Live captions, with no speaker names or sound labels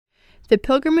The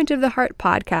Pilgrimage of the Heart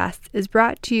podcast is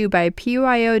brought to you by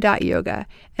PYO.yoga,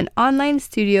 an online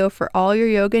studio for all your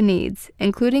yoga needs,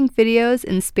 including videos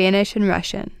in Spanish and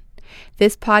Russian.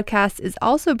 This podcast is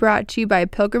also brought to you by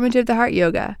Pilgrimage of the Heart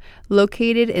Yoga,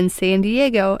 located in San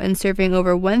Diego and serving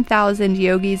over 1,000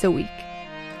 yogis a week.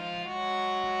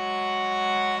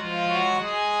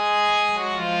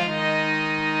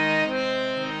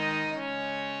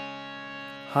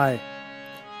 Hi,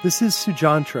 this is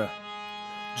Sujantra.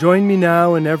 Join me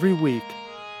now and every week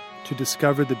to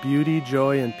discover the beauty,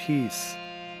 joy, and peace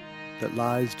that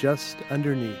lies just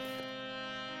underneath.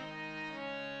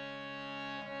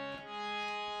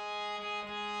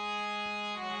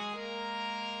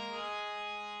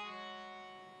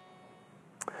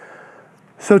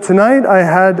 So tonight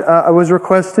I was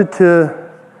requested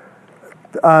to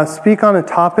speak on a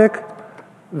topic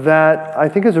that I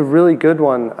think is a really good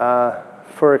one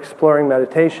for exploring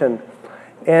meditation.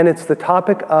 And it's the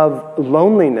topic of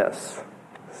loneliness.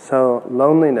 So,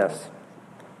 loneliness.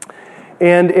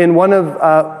 And in one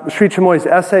of Sri Chinmoy's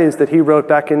essays that he wrote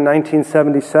back in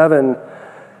 1977,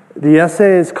 the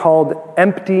essay is called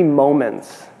Empty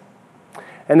Moments.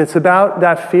 And it's about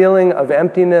that feeling of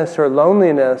emptiness or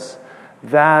loneliness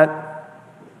that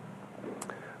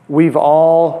we've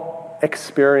all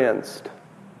experienced.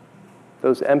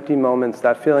 Those empty moments,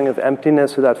 that feeling of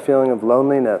emptiness or that feeling of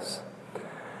loneliness.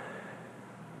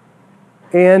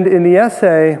 And in the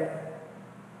essay,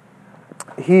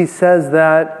 he says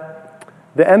that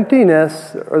the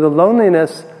emptiness or the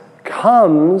loneliness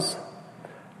comes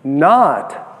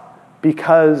not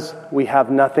because we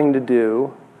have nothing to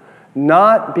do,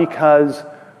 not because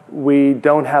we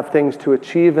don't have things to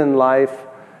achieve in life,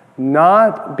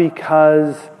 not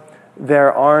because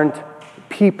there aren't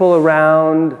people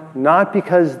around, not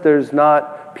because there's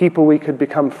not people we could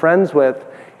become friends with.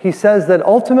 He says that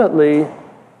ultimately,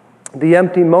 the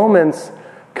empty moments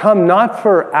come not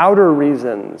for outer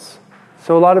reasons.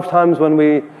 So a lot of times when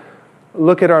we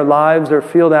look at our lives or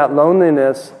feel that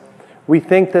loneliness, we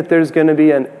think that there's going to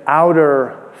be an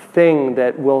outer thing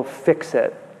that will fix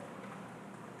it.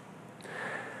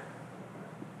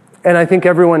 And I think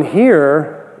everyone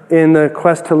here, in the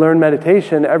quest to learn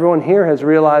meditation, everyone here has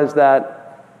realized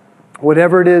that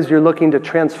whatever it is you're looking to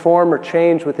transform or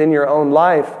change within your own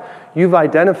life, you've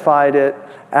identified it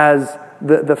as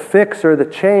the fix or the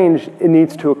change, it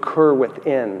needs to occur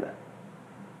within.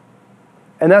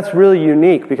 And that's really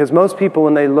unique because most people,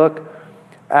 when they look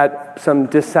at some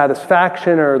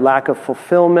dissatisfaction or lack of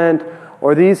fulfillment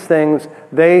or these things,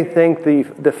 they think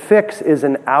the fix is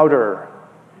an outer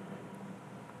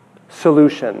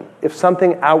solution. If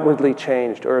something outwardly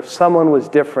changed, or if someone was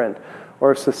different,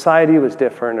 or if society was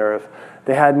different, or if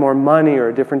they had more money or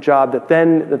a different job, that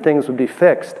then the things would be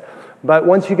fixed. But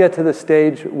once you get to the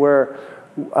stage where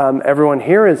everyone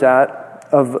here is at,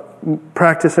 of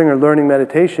practicing or learning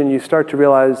meditation, you start to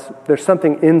realize there's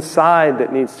something inside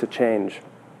that needs to change.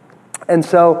 And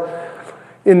so,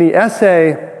 in the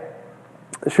essay,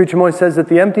 Sri Chinmoy says that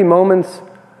the empty moments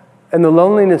and the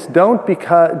loneliness don't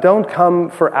come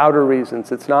for outer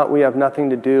reasons. It's not we have nothing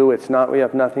to do, it's not we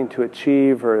have nothing to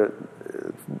achieve, or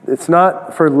it's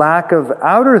not for lack of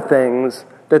outer things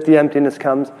that the emptiness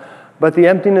comes. But the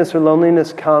emptiness or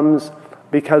loneliness comes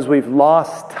because we've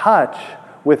lost touch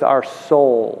with our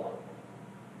soul.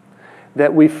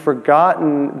 That we've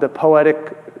forgotten, the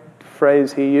poetic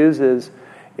phrase he uses,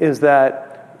 is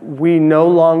that we no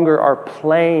longer are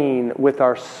playing with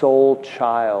our soul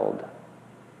child.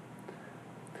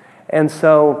 And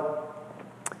so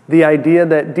the idea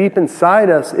that deep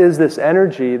inside us is this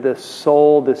energy, this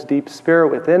soul, this deep spirit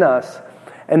within us,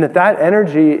 and that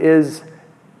energy is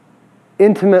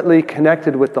intimately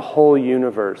connected with the whole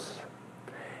universe.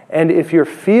 And if you're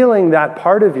feeling that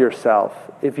part of yourself,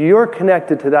 if you're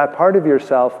connected to that part of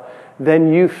yourself,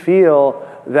 then you feel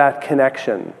that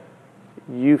connection.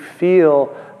 You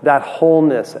feel that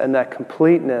wholeness and that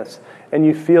completeness, and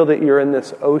you feel that you're in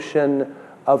this ocean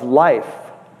of life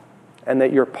and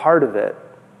that you're part of it.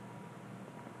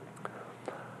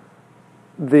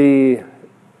 The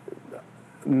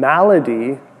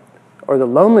malady or the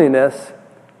loneliness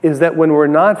is that when we're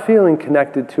not feeling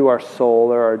connected to our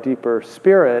soul or our deeper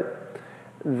spirit,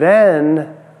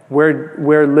 then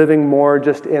we're living more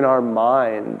just in our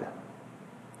mind.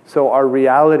 So our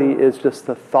reality is just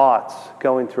the thoughts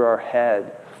going through our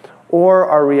head, or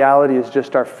our reality is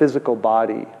just our physical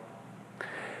body.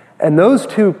 And those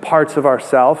two parts of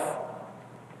ourself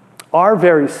are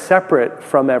very separate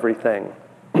from everything.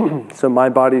 So my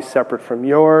body's separate from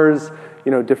yours,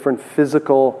 different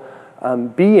physical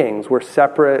beings. We're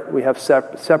separate, we have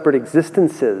separate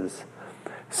existences.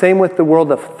 Same with the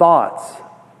world of thoughts.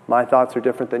 My thoughts are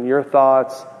different than your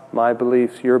thoughts, my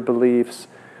beliefs, your beliefs.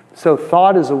 So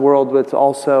thought is a world with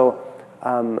also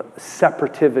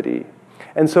separativity.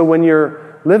 And so when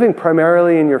you're living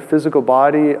primarily in your physical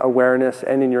body awareness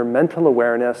and in your mental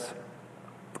awareness,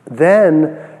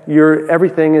 then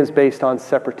everything is based on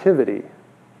separativity.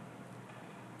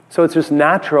 So it's just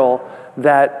natural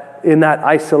that in that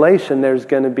isolation there's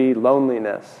going to be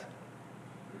loneliness.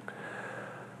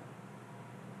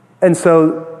 And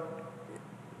so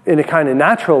in a kind of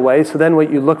natural way, so then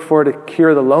what you look for to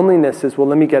cure the loneliness is, well,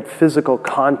 let me get physical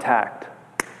contact.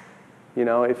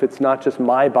 If it's not just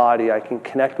my body, I can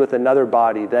connect with another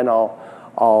body, then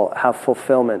I'll have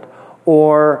fulfillment.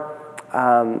 Or,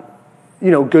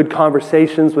 good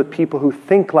conversations with people who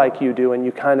think like you do, and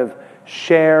you kind of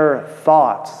share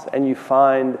thoughts, and you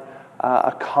find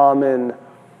a common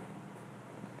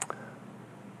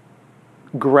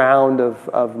ground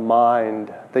of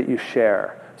mind that you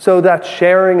share. So that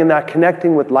sharing and that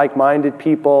connecting with like-minded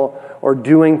people, or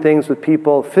doing things with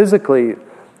people physically,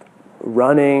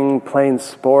 running, playing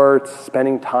sports,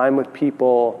 spending time with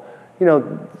people,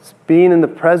 being in the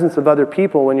presence of other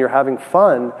people when you're having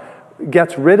fun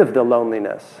gets rid of the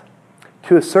loneliness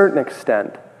to a certain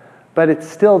extent. But it's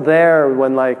still there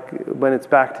when it's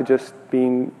back to just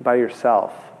being by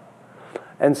yourself.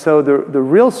 And so the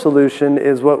real solution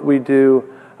is what we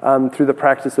do through the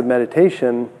practice of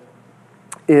meditation,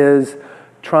 is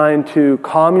trying to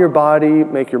calm your body,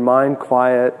 make your mind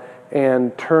quiet,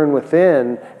 and turn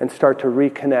within and start to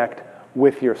reconnect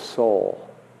with your soul,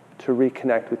 to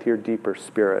reconnect with your deeper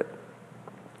spirit.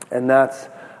 And that's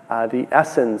the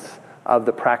essence of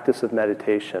the practice of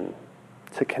meditation,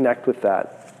 to connect with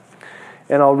that.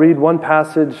 And I'll read one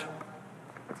passage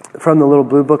from the little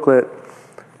blue booklet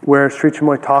where Sri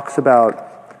Chinmoy talks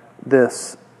about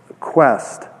this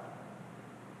quest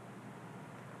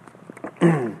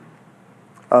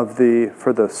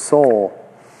for the soul.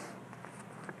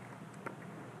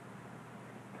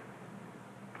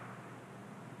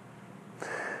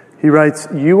 He writes,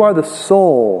 "You are the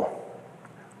soul,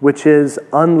 which is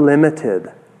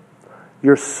unlimited.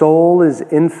 Your soul is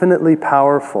infinitely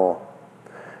powerful.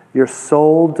 Your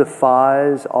soul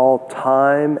defies all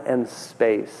time and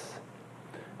space."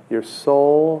 Your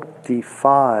soul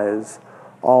defies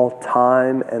all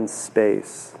time and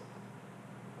space.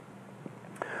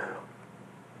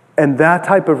 And that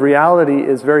type of reality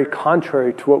is very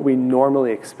contrary to what we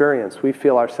normally experience. We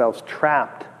feel ourselves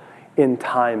trapped in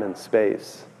time and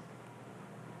space.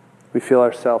 We feel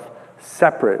ourselves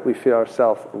separate. We feel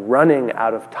ourselves running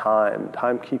out of time.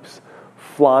 Time keeps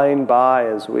flying by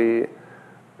as we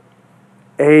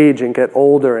age and get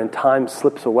older, and time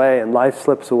slips away and life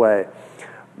slips away.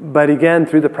 But again,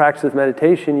 through the practice of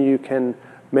meditation, you can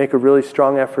make a really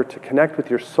strong effort to connect with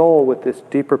your soul, with this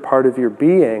deeper part of your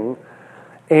being.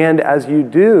 And as you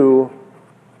do,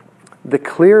 the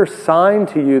clear sign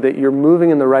to you that you're moving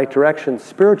in the right direction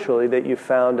spiritually, that you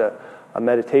found a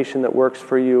meditation that works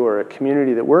for you or a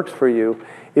community that works for you,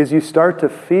 is you start to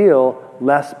feel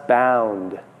less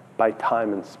bound by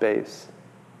time and space.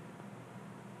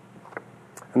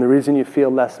 And the reason you feel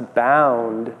less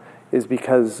bound is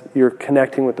because you're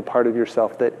connecting with the part of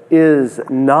yourself that is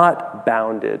not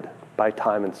bounded by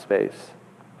time and space.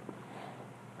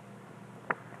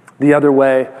 The other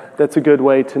way, that's a good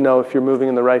way to know if you're moving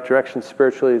in the right direction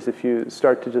spiritually, is if you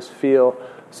start to just feel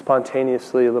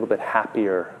spontaneously a little bit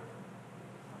happier.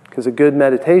 Because a good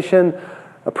meditation,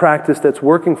 a practice that's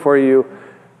working for you,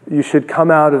 you should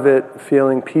come out of it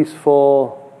feeling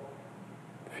peaceful,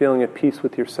 feeling at peace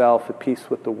with yourself, at peace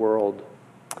with the world.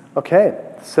 Okay,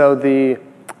 so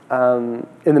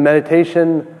in the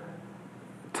meditation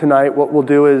tonight, what we'll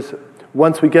do is,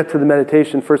 once we get to the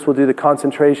meditation, first we'll do the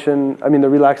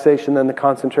relaxation, then the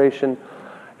concentration.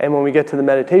 And when we get to the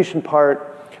meditation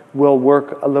part, we'll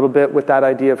work a little bit with that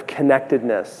idea of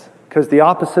connectedness. Because the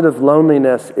opposite of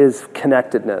loneliness is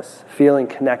connectedness, feeling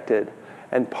connected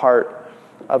and part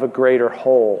of a greater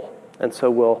whole. And so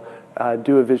we'll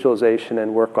do a visualization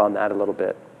and work on that a little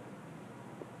bit.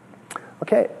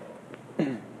 Okay.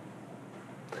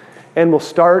 And we'll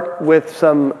start with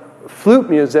some flute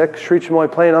music, Sri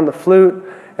Chinmoy playing on the flute,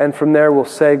 and from there we'll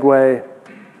segue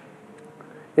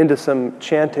into some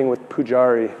chanting with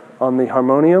Pujari on the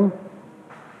harmonium.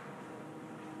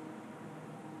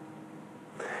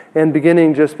 And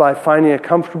beginning just by finding a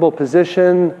comfortable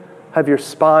position, have your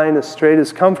spine as straight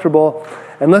as comfortable.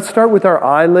 And let's start with our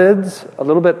eyelids a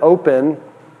little bit open.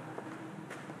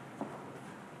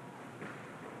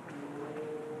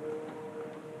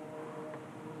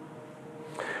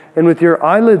 And with your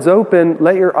eyelids open,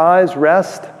 let your eyes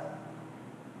rest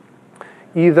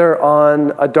either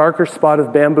on a darker spot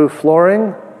of bamboo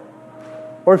flooring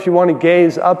Or if you want to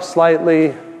gaze up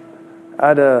slightly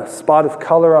at a spot of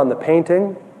color on the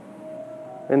painting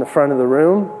in the front of the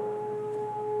room.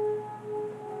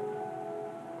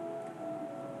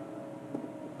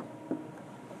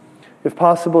 If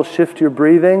possible, shift your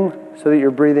breathing so that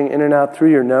you're breathing in and out through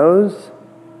your nose.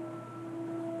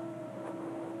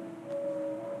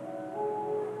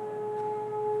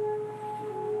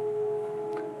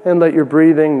 And let your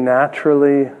breathing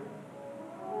naturally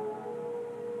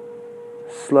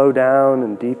slow down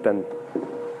and deepen.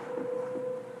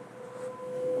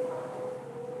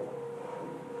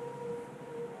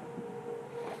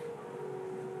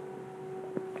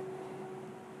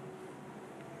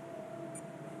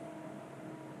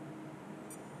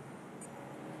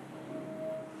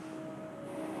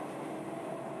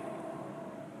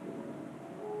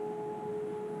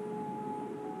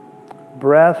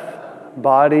 Breath,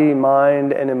 body,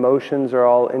 mind, and emotions are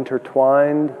all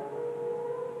intertwined.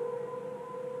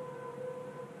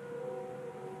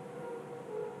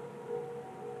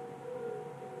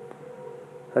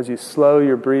 As you slow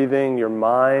your breathing, your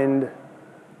mind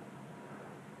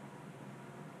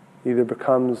either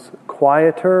becomes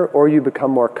quieter or you become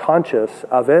more conscious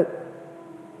of it,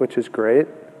 which is great.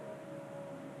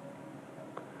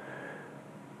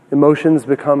 Emotions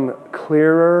become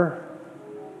clearer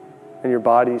and your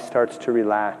body starts to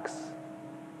relax.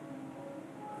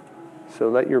 So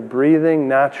let your breathing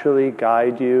naturally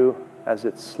guide you as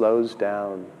it slows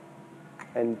down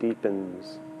and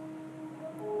deepens.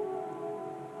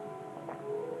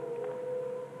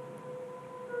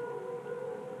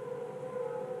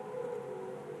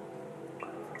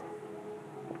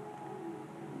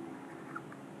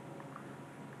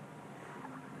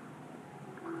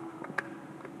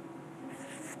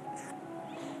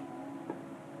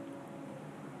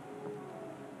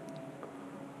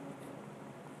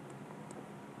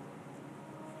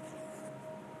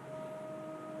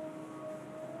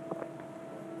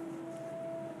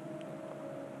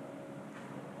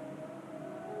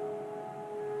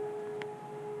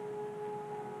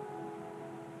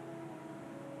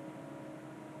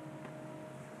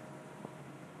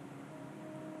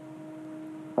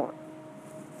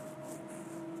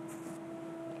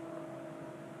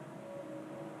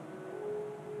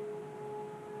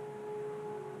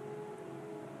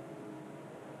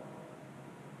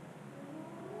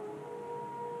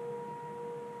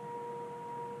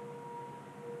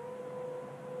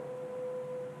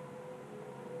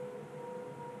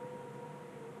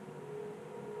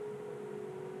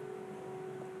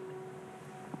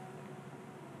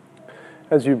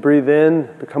 As you breathe in,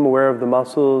 become aware of the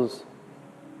muscles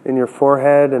in your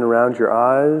forehead and around your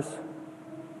eyes.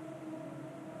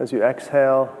 As you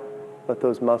exhale, let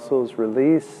those muscles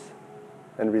release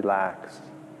and relax.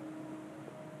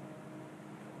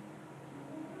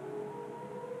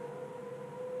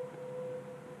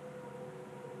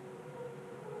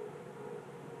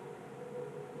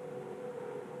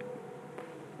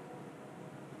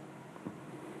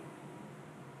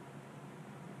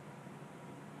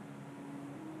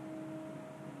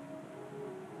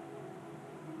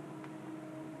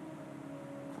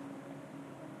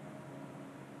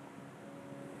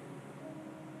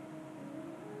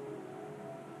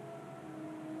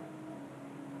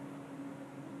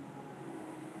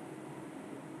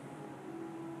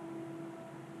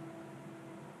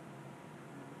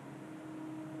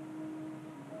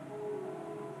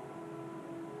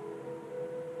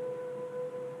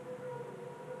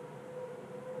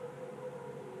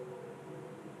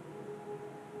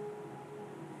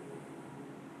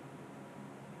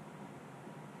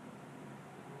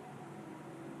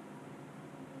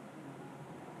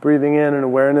 Breathing in an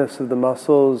awareness of the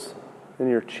muscles in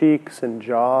your cheeks and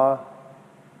jaw.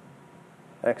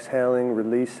 Exhaling,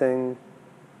 releasing.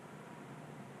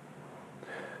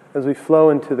 As we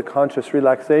flow into the conscious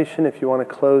relaxation, if you want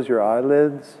to close your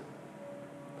eyelids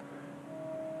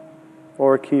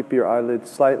or keep your eyelids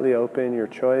slightly open, your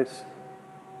choice.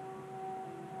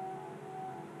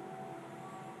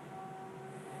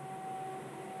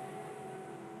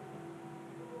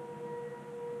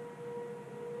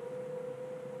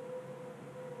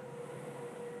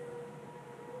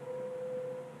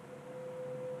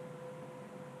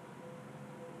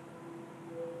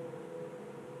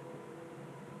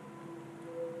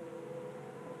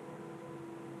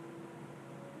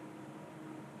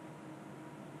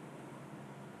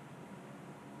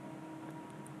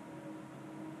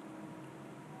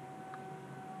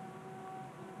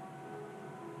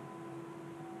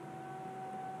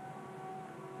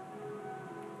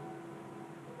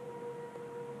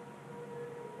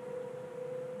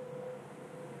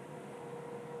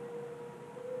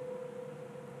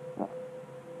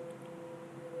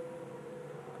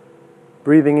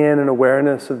 Breathing in an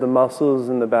awareness of the muscles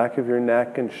in the back of your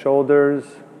neck and shoulders.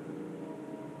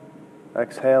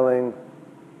 Exhaling,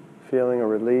 feeling a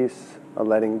release, a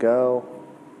letting go.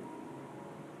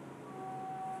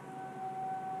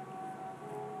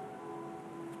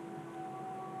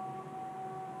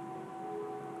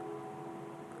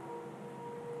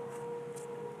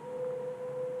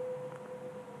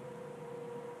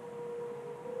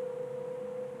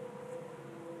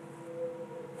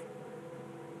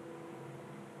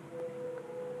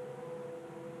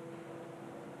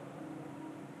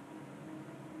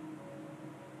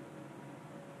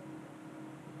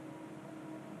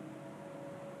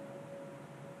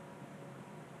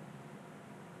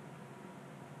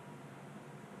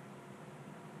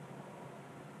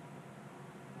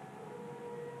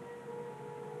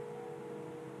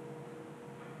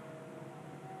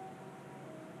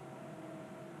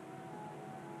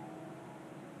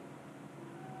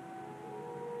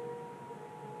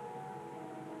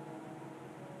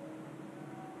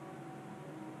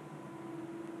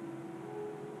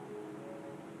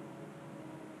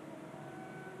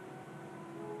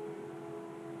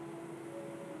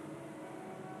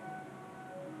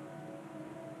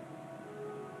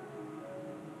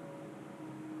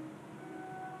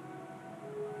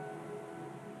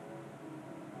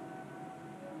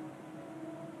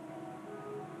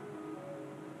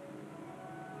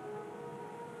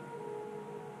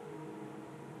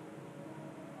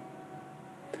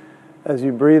 As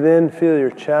you breathe in, feel your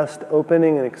chest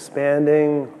opening and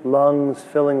expanding, lungs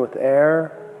filling with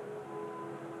air.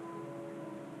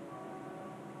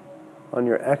 On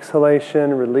your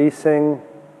exhalation, releasing,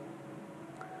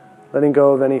 letting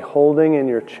go of any holding in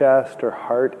your chest or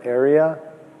heart area.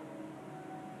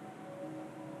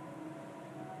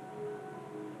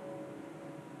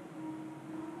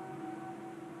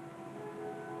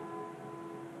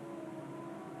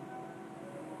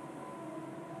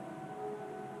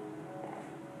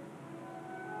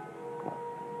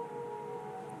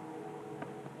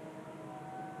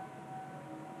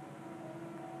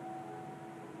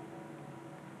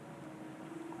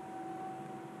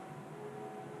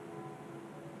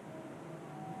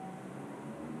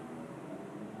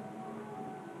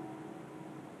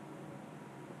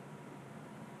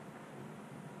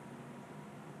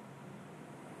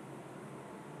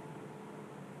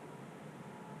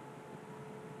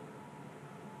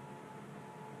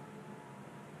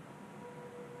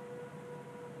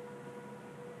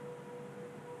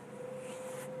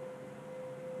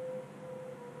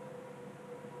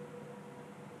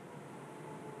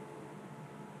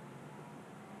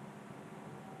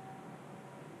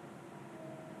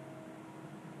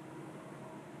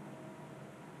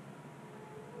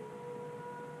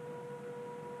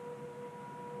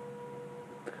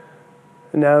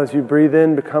 And now as you breathe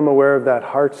in, become aware of that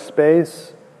heart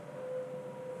space.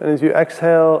 And as you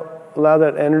exhale, allow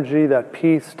that energy, that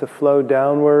peace to flow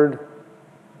downward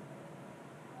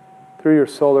through your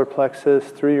solar plexus,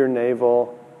 through your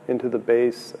navel, into the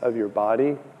base of your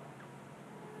body.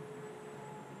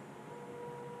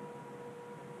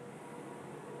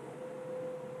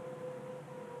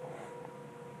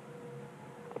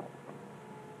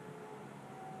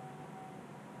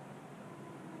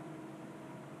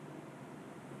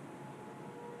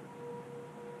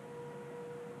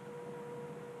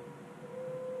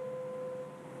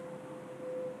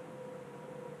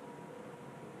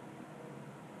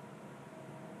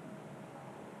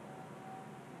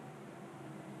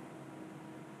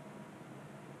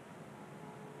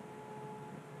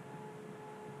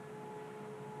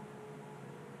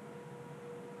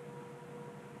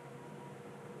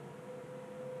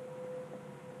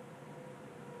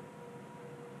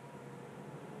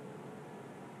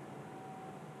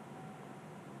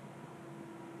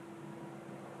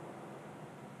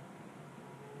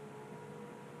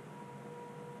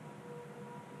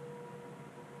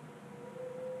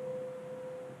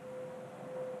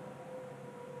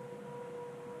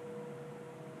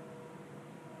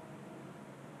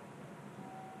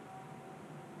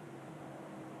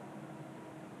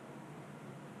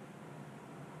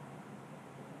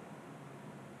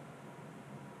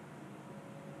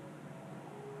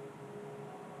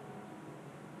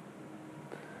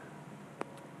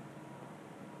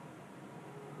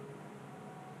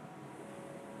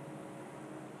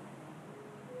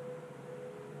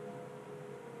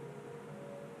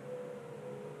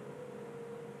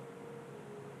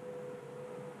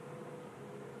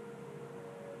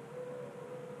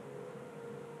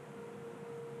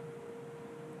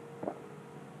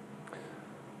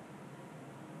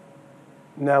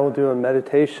 Now we'll do a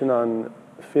meditation on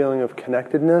feeling of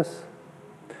connectedness.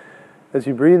 As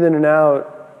you breathe in and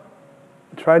out,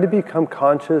 try to become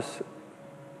conscious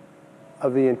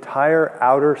of the entire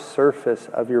outer surface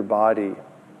of your body.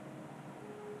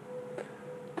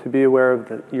 To be aware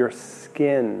of your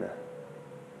skin.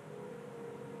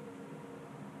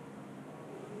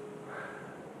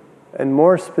 And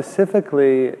more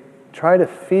specifically, try to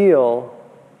feel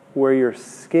where your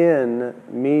skin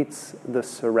meets the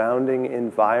surrounding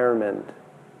environment.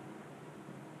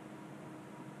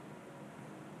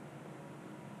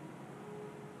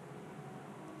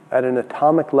 At an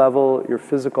atomic level, your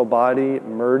physical body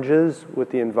merges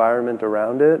with the environment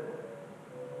around it.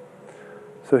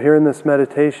 So here in this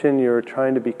meditation, you're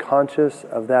trying to be conscious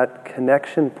of that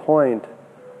connection point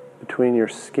between your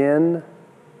skin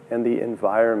and the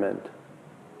environment.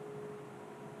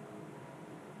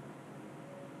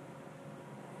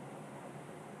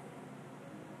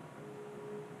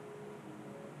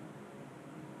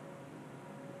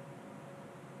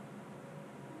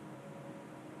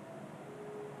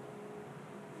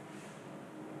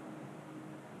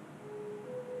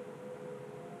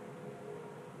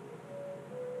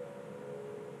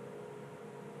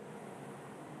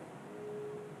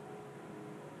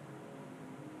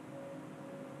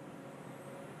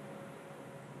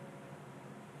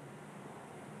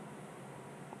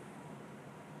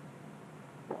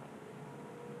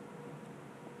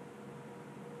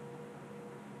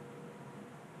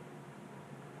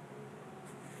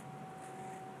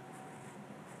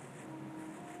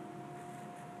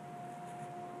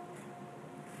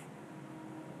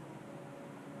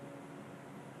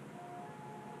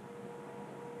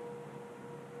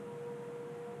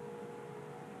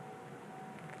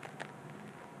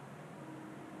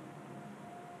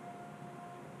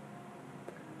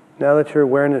 Now let your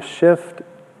awareness shift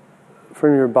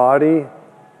from your body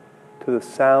to the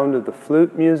sound of the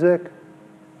flute music.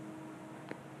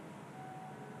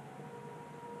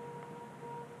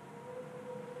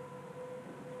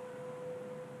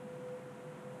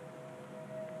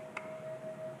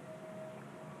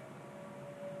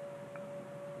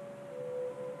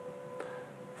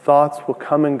 Thoughts will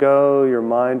come and go, your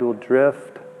mind will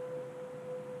drift.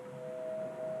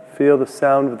 Feel the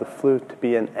sound of the flute to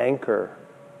be an anchor.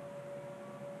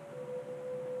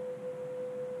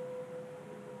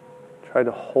 Try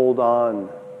to hold on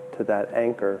to that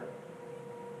anchor.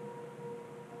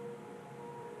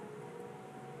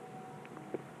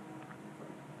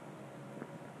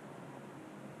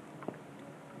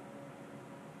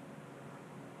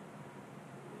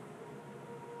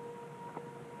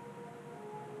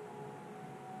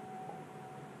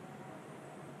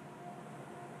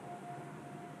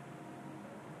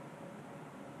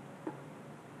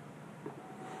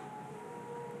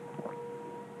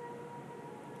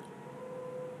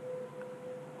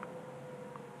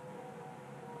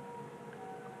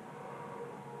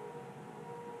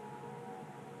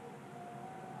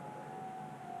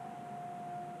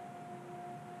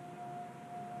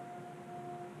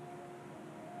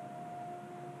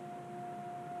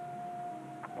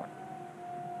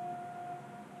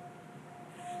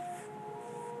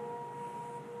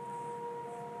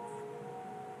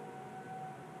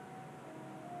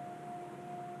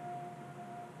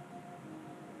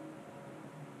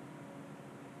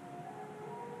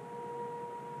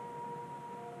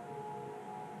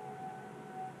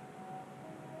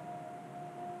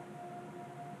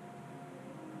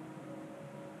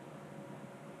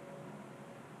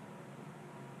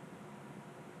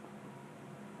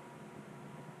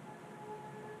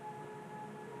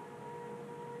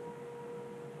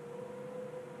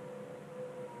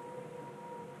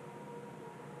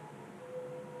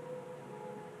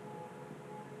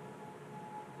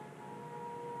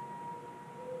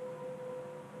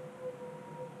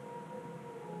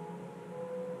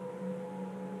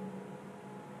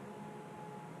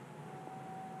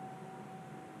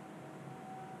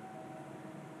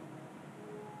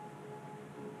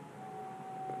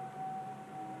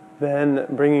 Then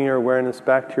bringing your awareness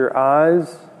back to your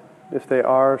eyes. If they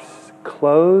are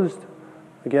closed,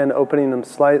 again opening them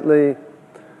slightly.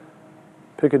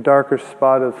 Pick a darker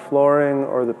spot of flooring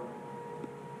or the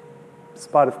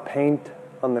spot of paint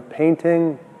on the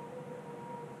painting.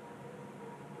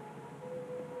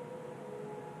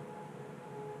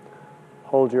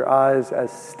 Hold your eyes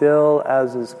as still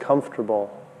as is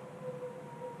comfortable.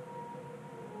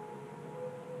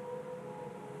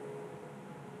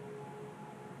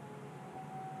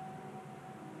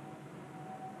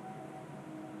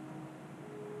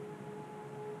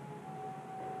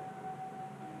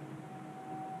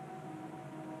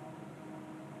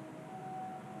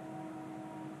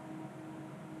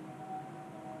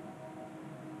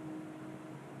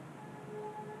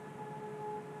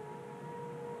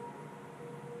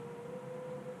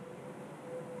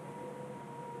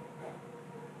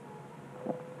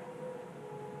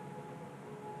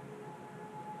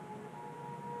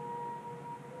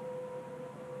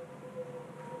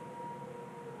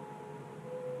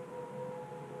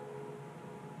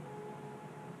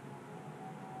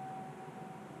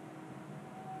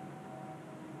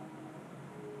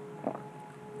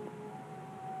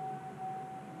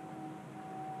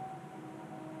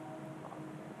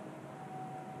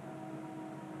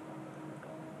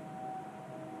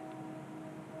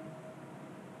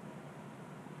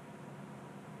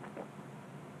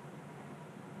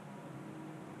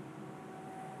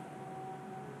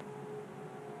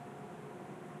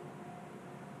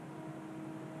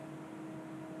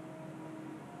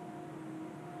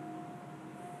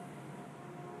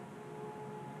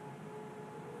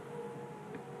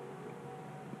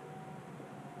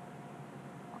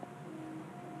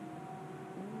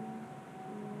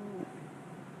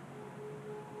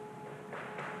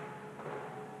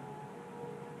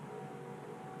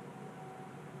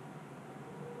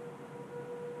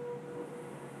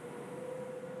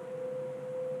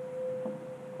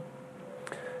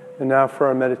 And now for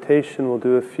our meditation, we'll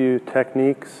do a few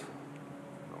techniques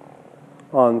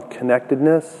on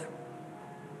connectedness.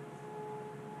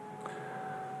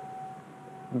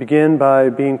 Begin by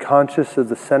being conscious of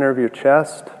the center of your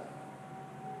chest.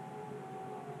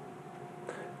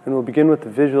 And we'll begin with the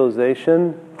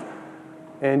visualization.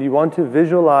 And you want to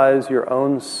visualize your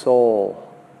own soul,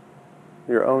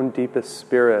 your own deepest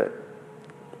spirit.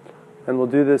 And we'll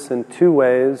do this in two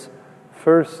ways.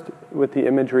 First, with the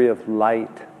imagery of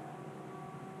light.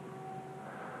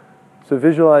 So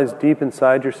visualize deep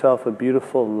inside yourself a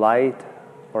beautiful light,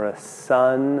 or a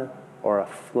sun, or a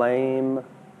flame.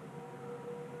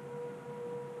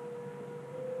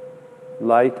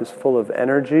 Light is full of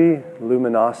energy,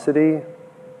 luminosity.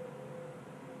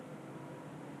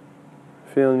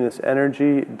 Feeling this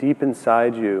energy deep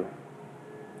inside you,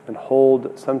 and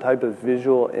hold some type of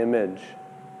visual image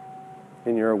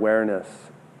in your awareness.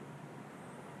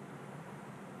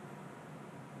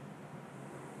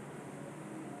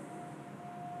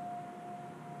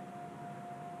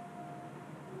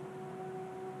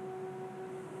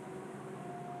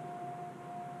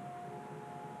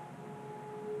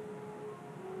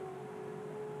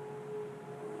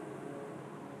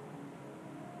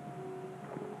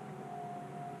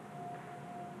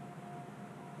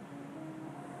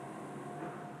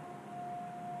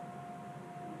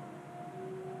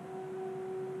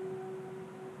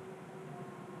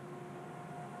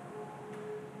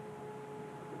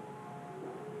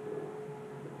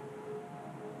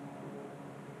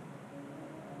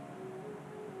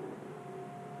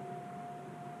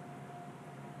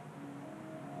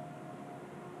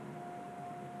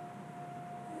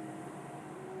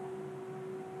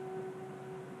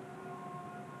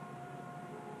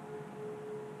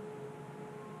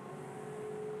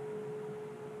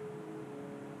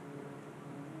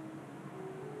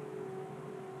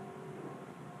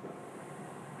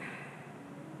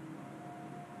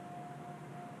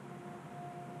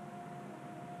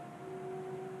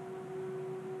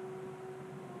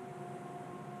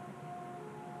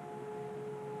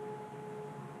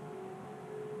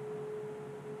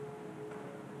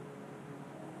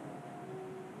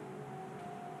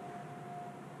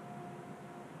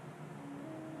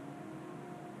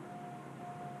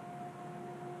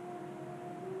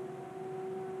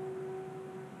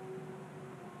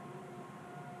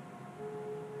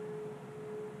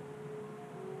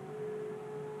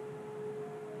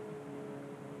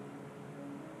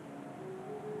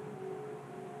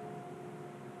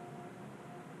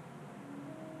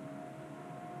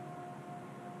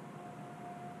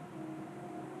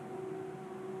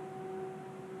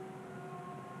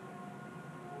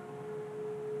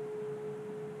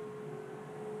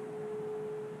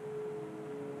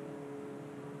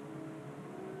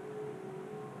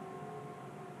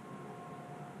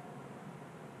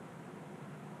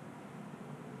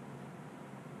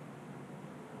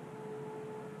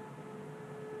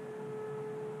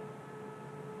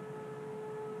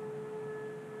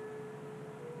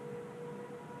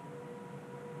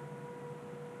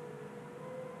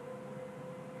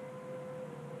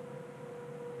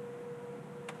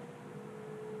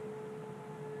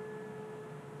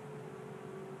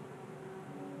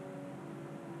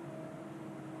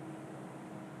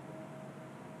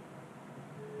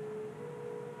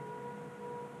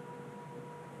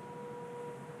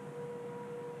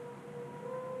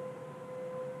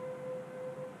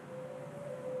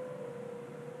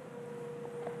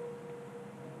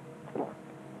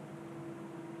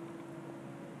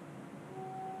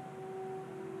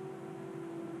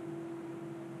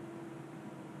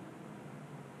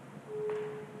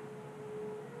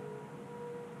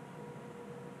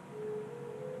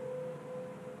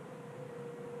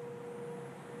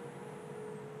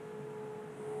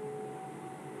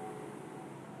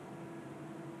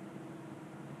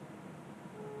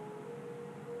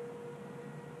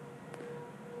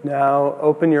 Now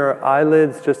open your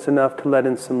eyelids just enough to let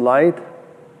in some light.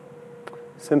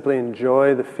 Simply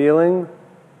enjoy the feeling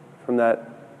from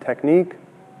that technique.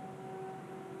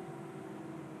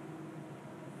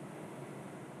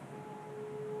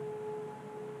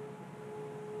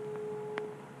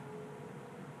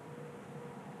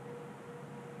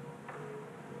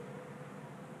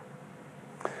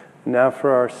 Now for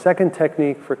our second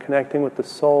technique for connecting with the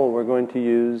soul, we're going to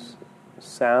use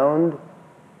sound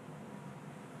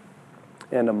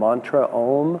and a mantra,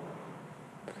 Om.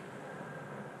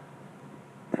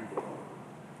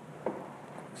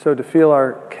 So to feel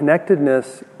our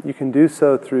connectedness, you can do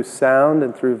so through sound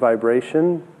and through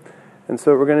vibration. And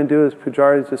so what we're going to do is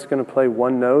Pujari is just going to play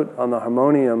one note on the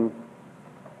harmonium,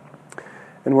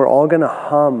 and we're all going to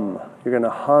hum You're going to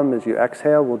hum as you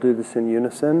exhale. We'll do this in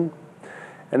unison.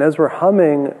 And as we're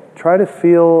humming, try to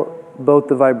feel both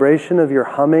the vibration of your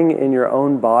humming in your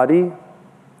own body.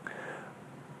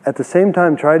 At the same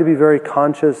time, try to be very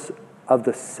conscious of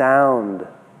the sound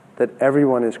that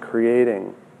everyone is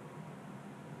creating.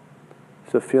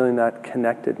 So feeling that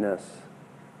connectedness.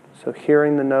 So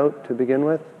hearing the note to begin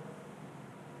with.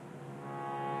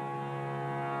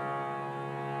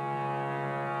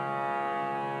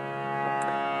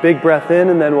 Big breath in,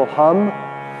 and then we'll hum.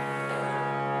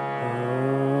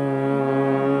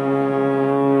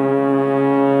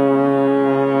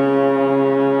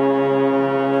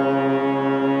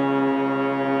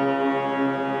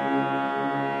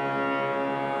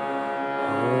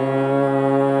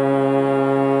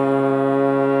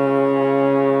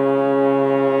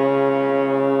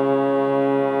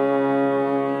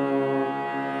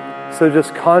 So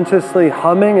just consciously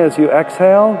humming as you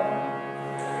exhale.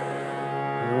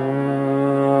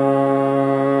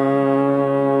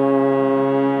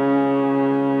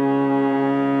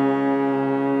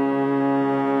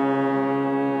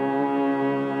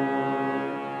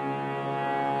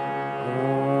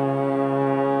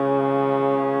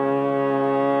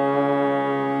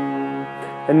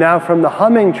 And now from the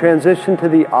humming, transition to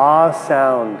the ah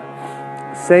sound.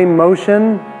 Same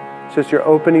motion, it's just you're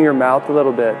opening your mouth a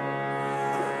little bit.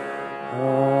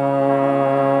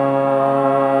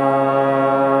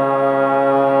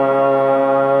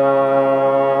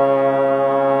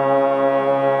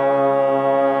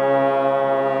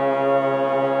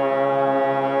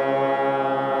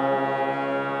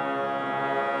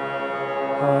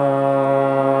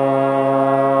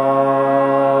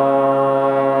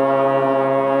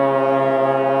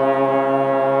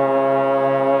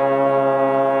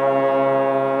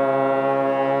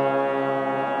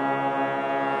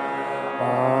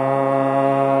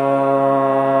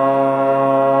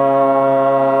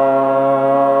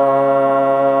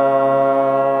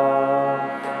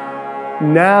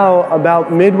 Now,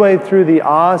 about midway through the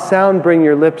ah sound, bring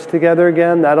your lips together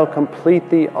again. That'll complete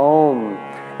the om.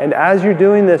 And as you're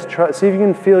doing this, see if you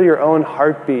can feel your own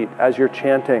heartbeat as you're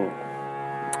chanting.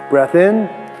 Breath in.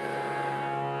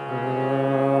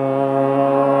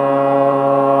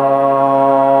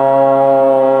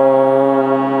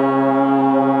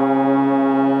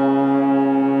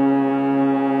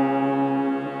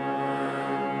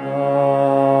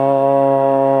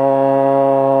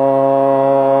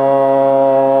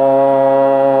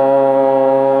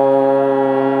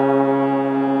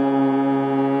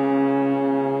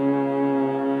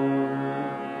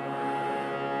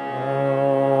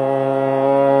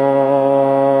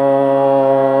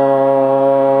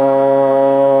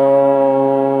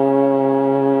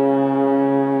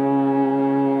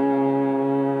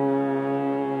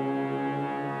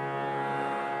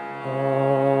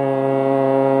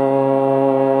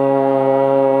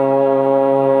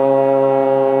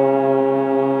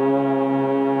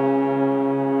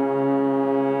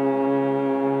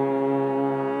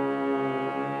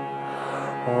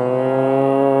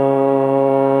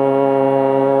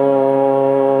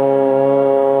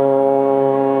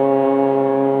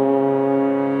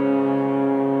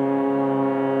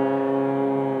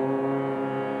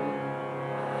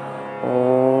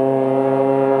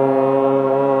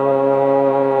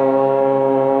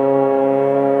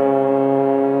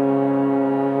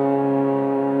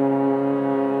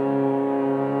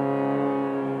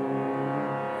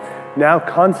 Now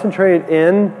concentrate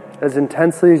in as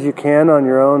intensely as you can on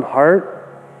your own heart,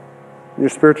 your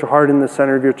spiritual heart in the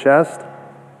center of your chest.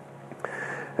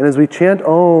 And as we chant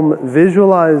Om,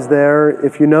 visualize there,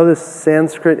 if you know this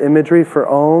Sanskrit imagery for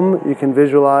Om, you can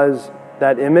visualize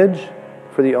that image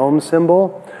for the Om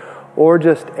symbol, or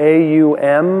just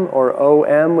A-U-M or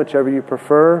O-M, whichever you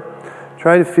prefer.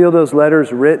 Try to feel those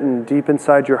letters written deep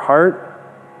inside your heart.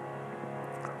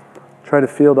 Try to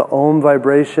feel the Om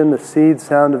vibration, the seed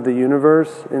sound of the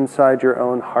universe inside your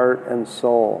own heart and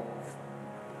soul.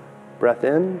 Breath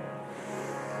in.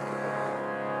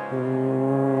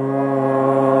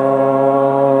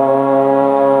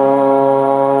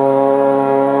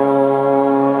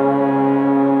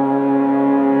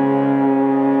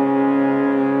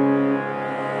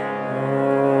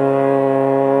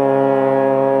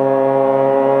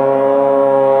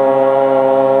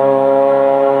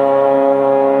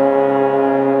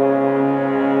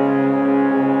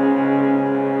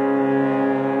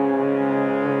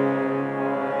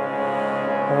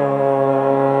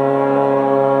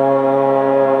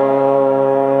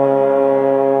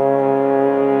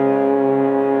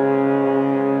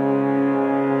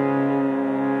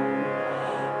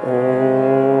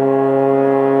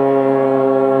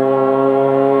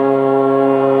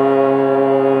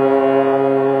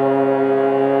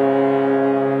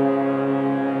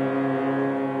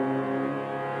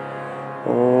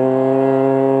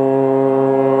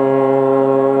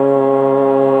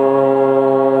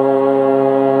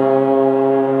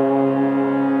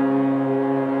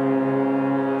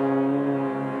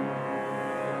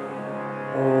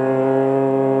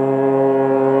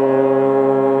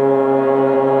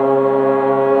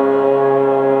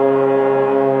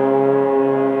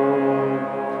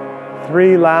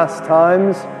 last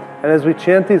times. And as we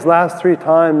chant these last 3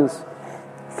 times,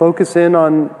 focus in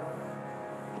on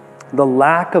the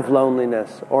lack of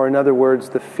loneliness, or in other words,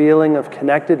 the feeling of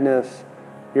connectedness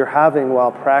you're having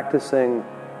while practicing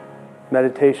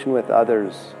meditation with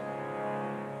others.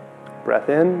 Breath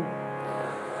in.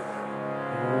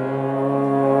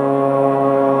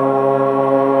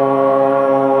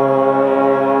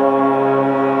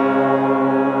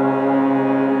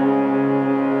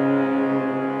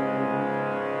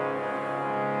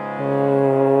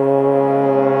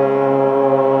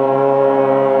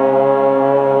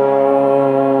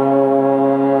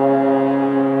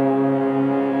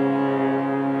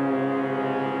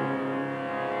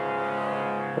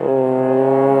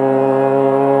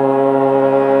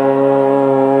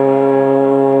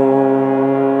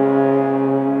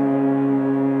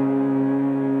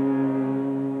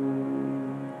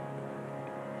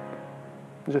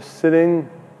 Just sitting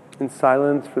in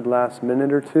silence for the last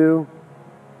minute or two.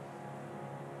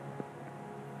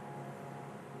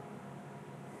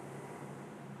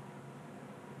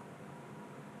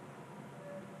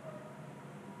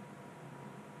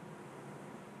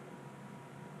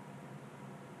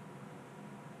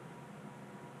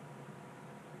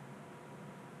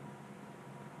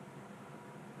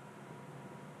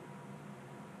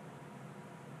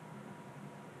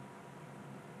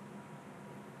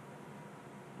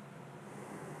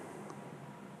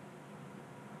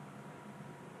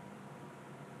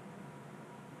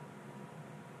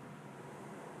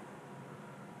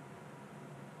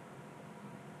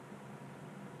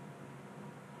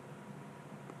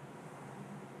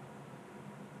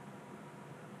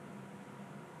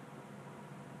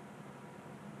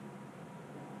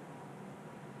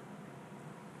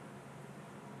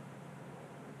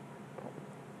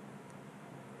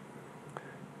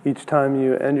 Each time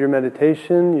you end your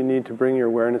meditation, you need to bring your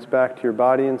awareness back to your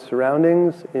body and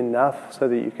surroundings enough so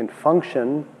that you can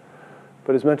function,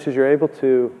 but as much as you're able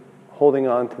to, holding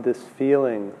on to this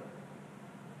feeling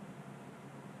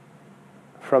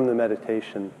from the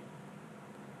meditation.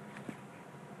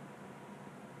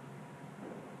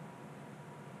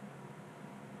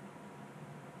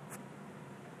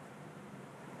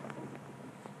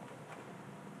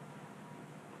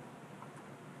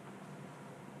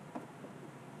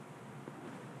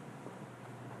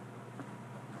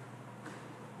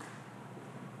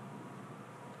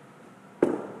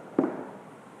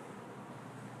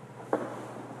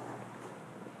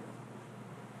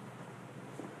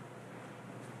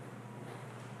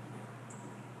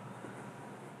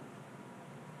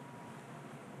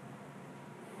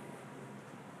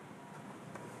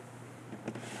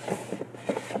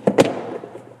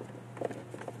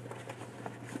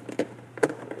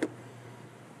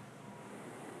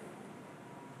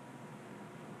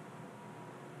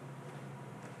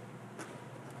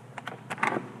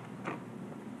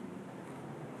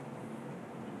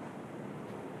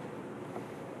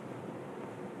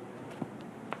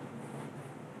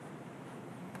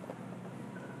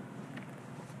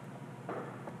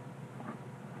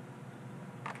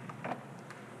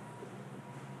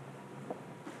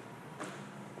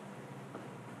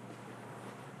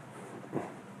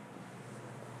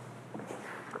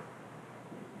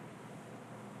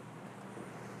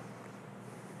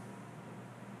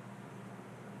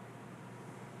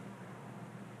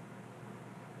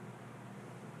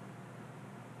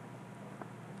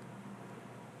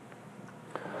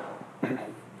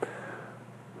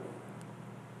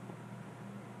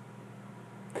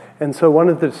 And so one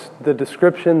of the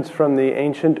descriptions from the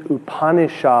ancient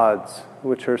Upanishads,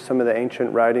 which are some of the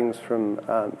ancient writings from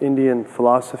Indian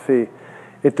philosophy,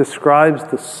 it describes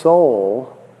the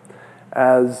soul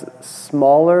as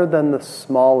smaller than the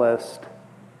smallest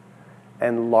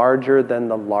and larger than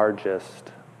the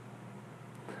largest.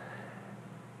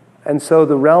 And so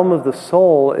the realm of the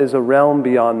soul is a realm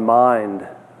beyond mind,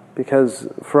 because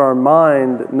for our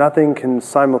mind, nothing can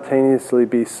simultaneously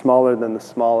be smaller than the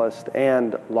smallest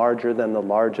and larger than the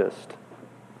largest.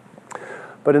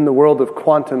 But in the world of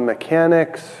quantum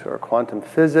mechanics or quantum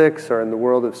physics or in the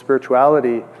world of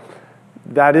spirituality,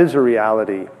 that is a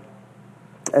reality.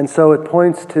 And so it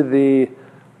points to the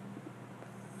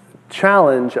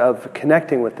challenge of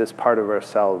connecting with this part of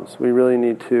ourselves. We really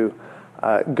need to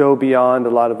go beyond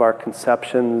a lot of our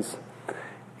conceptions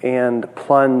and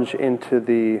plunge into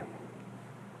the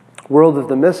world of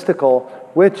the mystical,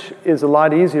 which is a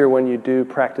lot easier when you do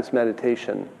practice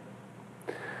meditation,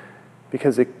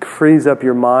 because it frees up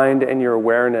your mind and your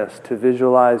awareness to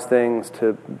visualize things,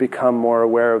 to become more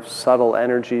aware of subtle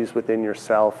energies within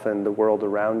yourself and the world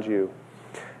around you.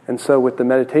 And so with the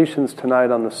meditations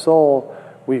tonight on the soul,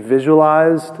 we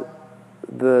visualized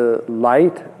the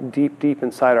light deep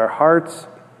inside our hearts.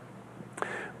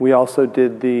 We also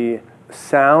did the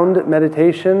sound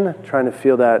meditation, trying to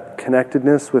feel that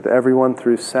connectedness with everyone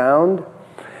through sound.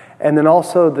 And then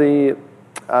also the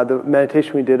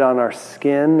meditation we did on our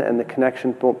skin and the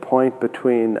connection point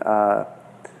between our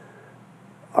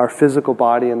physical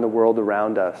body and the world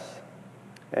around us.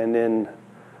 And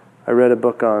I read a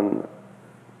book on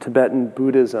Tibetan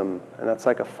Buddhism, and that's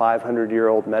like a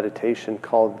 500-year-old meditation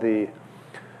called the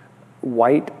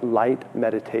white light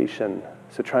meditation.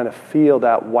 So trying to feel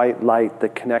that white light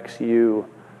that connects you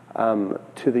to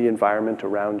the environment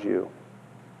around you.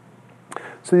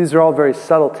 So these are all very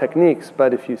subtle techniques,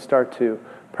 but if you start to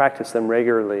practice them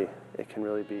regularly, it can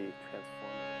really be transformative.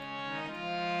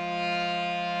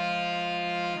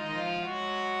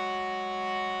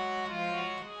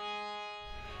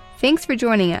 Thanks for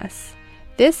joining us.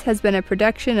 This has been a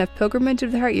production of Pilgrimage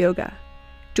of the Heart Yoga.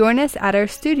 Join us at our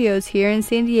studios here in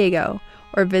San Diego,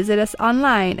 or visit us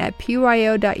online at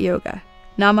pyo.yoga.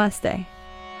 Namaste.